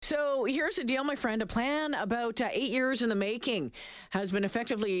So here's the deal, my friend. A plan about 8 years in the making has been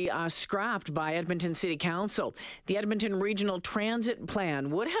effectively scrapped by Edmonton City Council. The Edmonton Regional Transit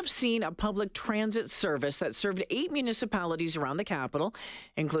Plan would have seen a public transit service that served 8 municipalities around the capital,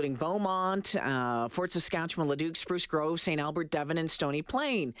 including Beaumont, Fort Saskatchewan, Leduc, Spruce Grove, St. Albert, Devon, and Stony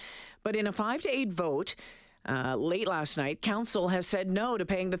Plain. But in a 5-8 vote, late last night, Council has said no to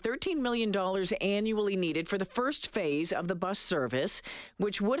paying the $13 million annually needed for the first phase of the bus service,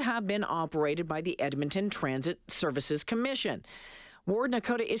 which would have been operated by the Edmonton Transit Services Commission. Ward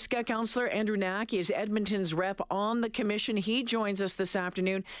Nakota Iska Councillor Andrew Knack is Edmonton's rep on the commission. He joins us this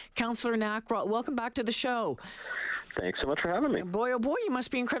afternoon. Councillor Knack, welcome back to the show. Thanks so much for having me. Boy, oh boy, you must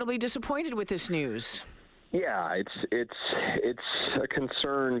be incredibly disappointed with this news. Yeah, it's a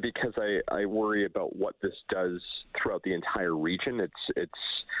concern because I worry about what this does throughout the entire region. It's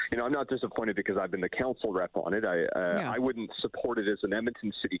I'm not disappointed because I've been the council rep on it. I wouldn't support it as an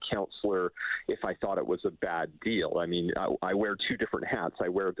Edmonton City Councillor if I thought it was a bad deal. I mean, I wear two different hats. I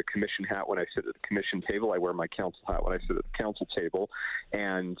wear the commission hat when I sit at the commission table. I wear my council hat when I sit at the council table,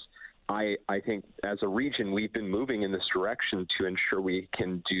 and I think as a region, we've been moving in this direction to ensure we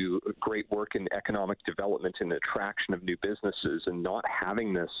can do great work in economic development and attraction of new businesses, and not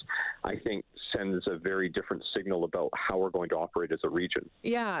having this, I think, sends a very different signal about how we're going to operate as a region.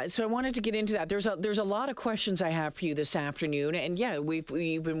 Yeah, so I wanted to get into that. There's a lot of questions I have for you this afternoon, and yeah, we've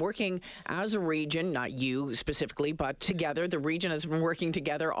been working as a region, not you specifically, but together. The region has been working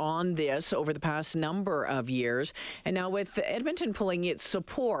together on this over the past number of years, and now with Edmonton pulling its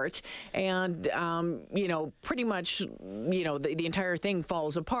support, and pretty much the entire thing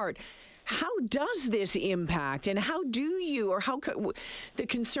falls apart. How does this impact, and how do you, or how the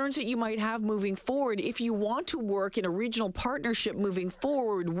concerns that you might have moving forward if you want to work in a regional partnership moving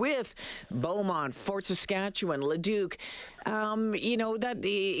forward with Beaumont, Fort Saskatchewan, Leduc, that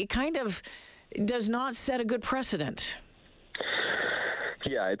it kind of does not set a good precedent?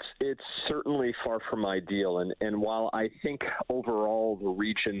 Yeah, it's certainly far from ideal, and while I think overall the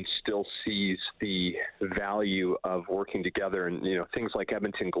region still sees the value of working together, and things like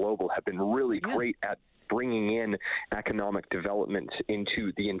Edmonton Global have been really great at bringing in economic development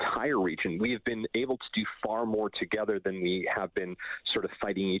into the entire region. We have been able to do far more together than we have been sort of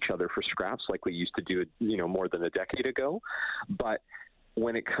fighting each other for scraps like we used to do, more than a decade ago. But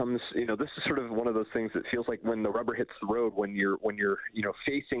when it comes, this is sort of one of those things that feels like when the rubber hits the road, when you're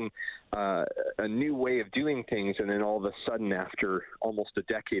facing a new way of doing things, and then all of a sudden, after almost a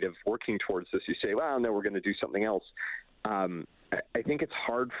decade of working towards this, you say, well, no, we're going to do something else. I think it's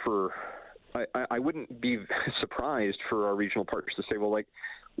hard for, I wouldn't be surprised for our regional partners to say, well, like,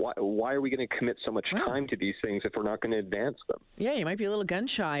 why are we going to commit so much time to these things if we're not going to advance them? Yeah, you might be a little gun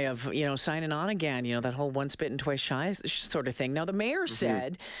shy of, signing on again, that whole once bitten, twice shy sort of thing. Now, the mayor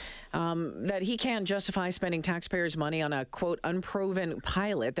said that he can't justify spending taxpayers' money on a, quote, unproven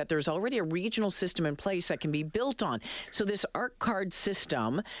pilot, that there's already a regional system in place that can be built on. So this ARC card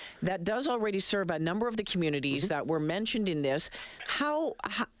system that does already serve a number of the communities that were mentioned in this, how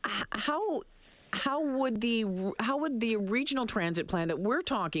would the regional transit plan that we're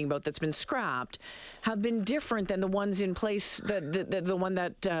talking about that's been scrapped have been different than the ones in place, the one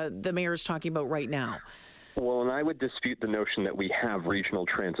that the mayor is talking about right now? Well, and I would dispute the notion that we have regional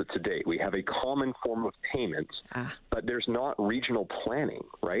transit today. We have a common form of payment, but there's not regional planning,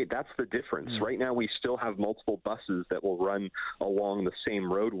 right? That's the difference. Right now, we still have multiple buses that will run along the same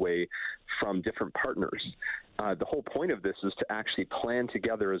roadway from different partners. The whole point of this is to actually plan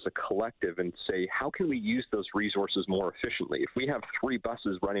together as a collective and say, how can we use those resources more efficiently? If we have 3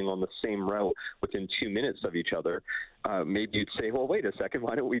 buses running on the same route within 2 minutes of each other, maybe you'd say, well, wait a second,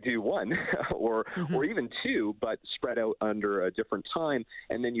 why don't we do 1 or even 2, but spread out under a different time,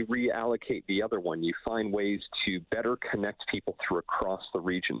 and then you reallocate the other one. You find ways to better connect people through across the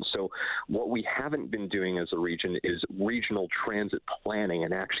region. So what we haven't been doing as a region is regional transit planning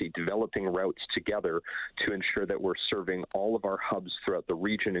and actually developing routes together to ensure that we're serving all of our hubs throughout the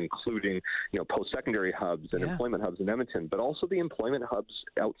region, including post-secondary hubs and employment hubs in Edmonton, but also the employment hubs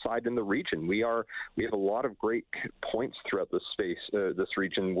outside in the region. We have a lot of great points throughout this space, this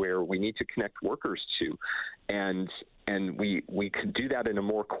region, where we need to connect workers to, and we could do that in a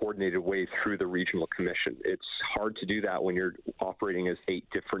more coordinated way through the regional commission. It's hard to do that when you're operating as 8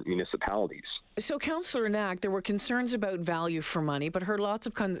 different municipalities. So, Councillor Knack, there were concerns about value for money, but heard lots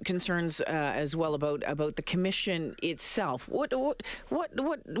of concerns as well about the commission itself. What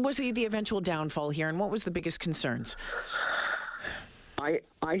was the eventual downfall here, and what was the biggest concerns?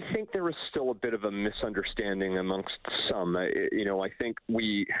 I think there is still a bit of a misunderstanding amongst some. I think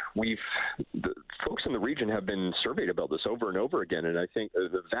the folks in the region have been surveyed about this over and over again, and I think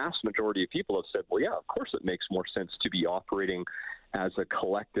the vast majority of people have said, well, yeah, of course it makes more sense to be operating as a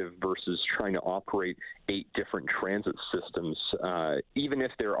collective versus trying to operate 8 different transit systems, even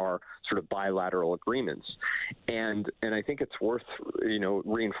if there are sort of bilateral agreements. And I think it's worth,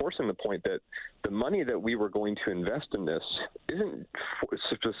 reinforcing the point that the money that we were going to invest in this isn't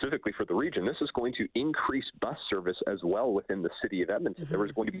specifically for the region. This is going to increase bus service as well within the city of Edmonton. There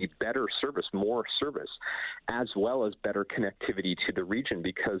is going to be better service, more service, as well as better connectivity to the region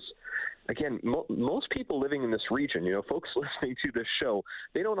because, again, most people living in this region, folks listening to this show,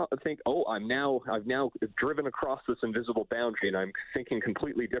 they don't think, oh, I've now driven across this invisible boundary and I'm thinking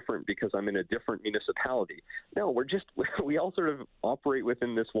completely different because I'm in a different municipality. No, we all sort of operate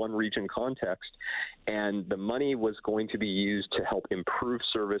within this one region context, and the money was going to be used to help improve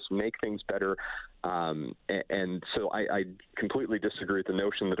service, make things better. And so I completely disagree with the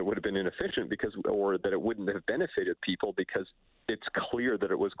notion that it would have been inefficient or that it wouldn't have benefited people because it's clear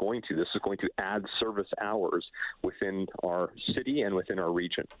that it was going to. This is going to add service hours within our city and within our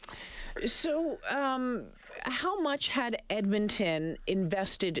region. So how much had Edmonton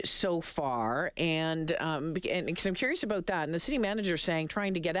invested so far? And because I'm curious about that. And the city manager saying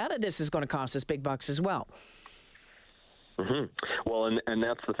trying to get out of this is going to cost us big bucks as well. Mm-hmm. Well, and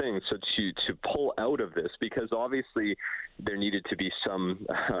that's the thing. So to pull out of this, because obviously there needed to be some,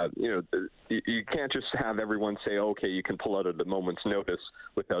 you can't just have everyone say, okay, you can pull out at a moment's notice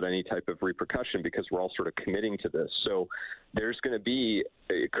without any type of repercussion because we're all sort of committing to this. So there's going to be,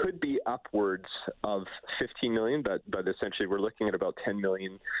 it could be upwards of $15 million, but essentially we're looking at about $10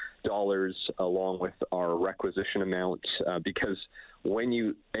 million along with our requisition amount because when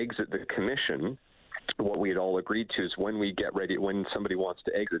you exit the commission, what we had all agreed to is when we get ready, when somebody wants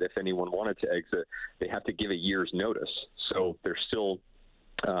to exit, if anyone wanted to exit, they have to give a year's notice. So there's still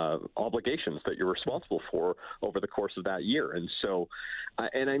obligations that you're responsible for over the course of that year. And so,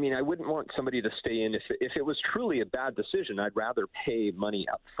 I wouldn't want somebody to stay in. If it was truly a bad decision, I'd rather pay money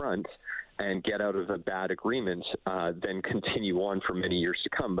up front and get out of a bad agreement than continue on for many years to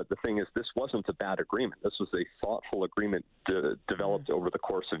come. But the thing is, this wasn't a bad agreement. This was a thoughtful agreement developed over the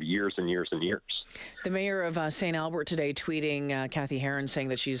course of years and years and years. The mayor of St. Albert today tweeting Kathy Heron saying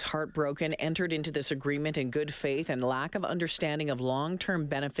that she's heartbroken, entered into this agreement in good faith, and lack of understanding of long-term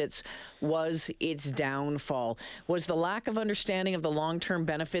benefits was its downfall. Was the lack of understanding of the long-term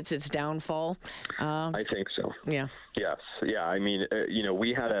benefits its downfall? I think so. Yeah. Yes. Yeah.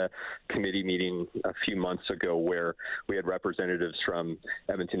 We had a committee meeting a few months ago where we had representatives from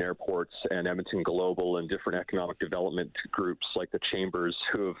Edmonton Airports and Edmonton Global and different economic development groups like the Chambers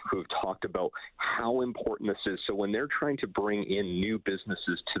who've talked about how important this is. So when they're trying to bring in new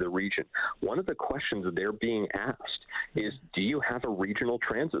businesses to the region, one of the questions that they're being asked is, do you have a regional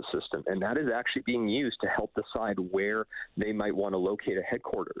transit system? And that is actually being used to help decide where they might want to locate a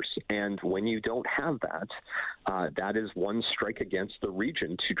headquarters. And when you don't have that, that is one strike against the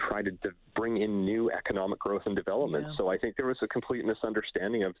region to try to bring in new economic growth and development. Yeah. So I think there was a complete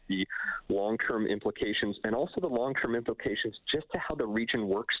misunderstanding of the long-term implications and also the long-term implications just to how the region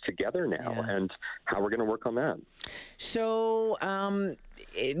works together now and how we're going to work on that. So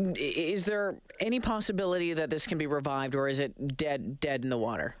is there any possibility that this can be revived, or is it dead in the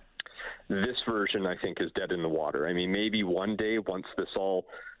water? This version, I think, is dead in the water. Maybe one day once this all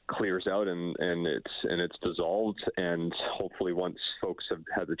clears out and it's dissolved, and hopefully once folks have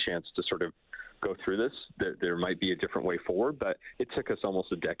had the chance to sort of go through this, there might be a different way forward. But it took us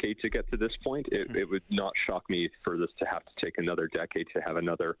almost a decade to get to this point. It would not shock me for this to have to take another decade to have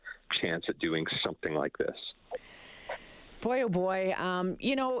another chance at doing something like this. Boy, oh boy. And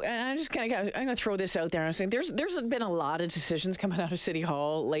I'm just I'm going to throw this out there. I'm saying there's been a lot of decisions coming out of City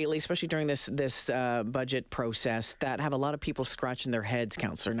Hall lately, especially during this budget process, that have a lot of people scratching their heads,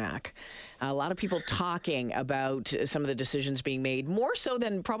 Councillor Knack. A lot of people talking about some of the decisions being made, more so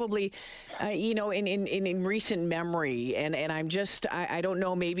than probably, in recent memory. And I don't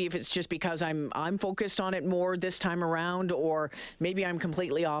know, maybe if it's just because I'm focused on it more this time around, or maybe I'm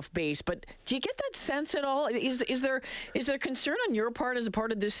completely off base. But do you get that sense at all? Is there concern on your part as a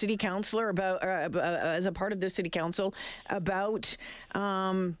part of this city councilor about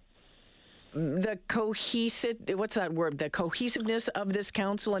the cohesiveness of this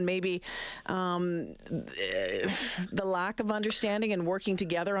council, and maybe the lack of understanding and working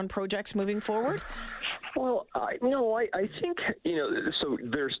together on projects moving forward? Well, no, I think, so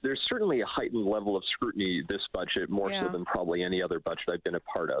there's certainly a heightened level of scrutiny this budget, more so than probably any other budget I've been a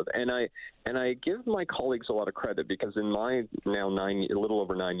part of. And I give my colleagues a lot of credit because in my now a little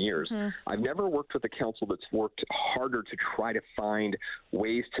over 9 years, I've never worked with a council that's worked harder to try to find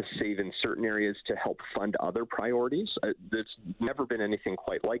ways to save in certain areas to help fund other priorities. There's never been anything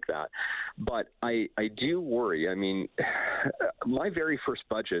quite like that. But I do worry. I mean, my very first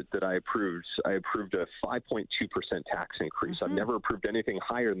budget that I approved a 5.2% tax increase. I've never approved anything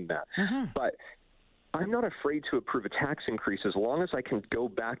higher than that. But I'm not afraid to approve a tax increase as long as I can go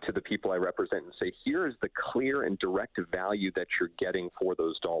back to the people I represent and say, here is the clear and direct value that you're getting for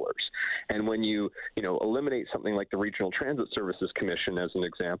those dollars. And when you eliminate something like the Regional Transit Services Commission as an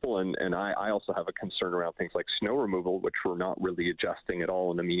example, and I also have a concern around things like snow removal, which we're not really adjusting at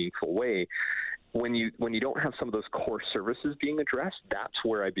all in a meaningful way. When you don't have some of those core services being addressed, that's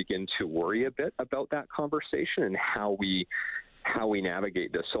where I begin to worry a bit about that conversation and how we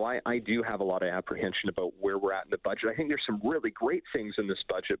navigate this. So I do have a lot of apprehension about where we're at in the budget. I think there's some really great things in this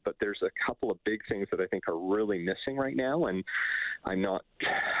budget, but there's a couple of big things that I think are really missing right now, and I'm not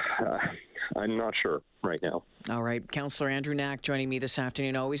sure right now. All right. Councillor Andrew Knack joining me this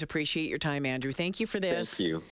afternoon. Always appreciate your time, Andrew. Thank you for this. Thank you.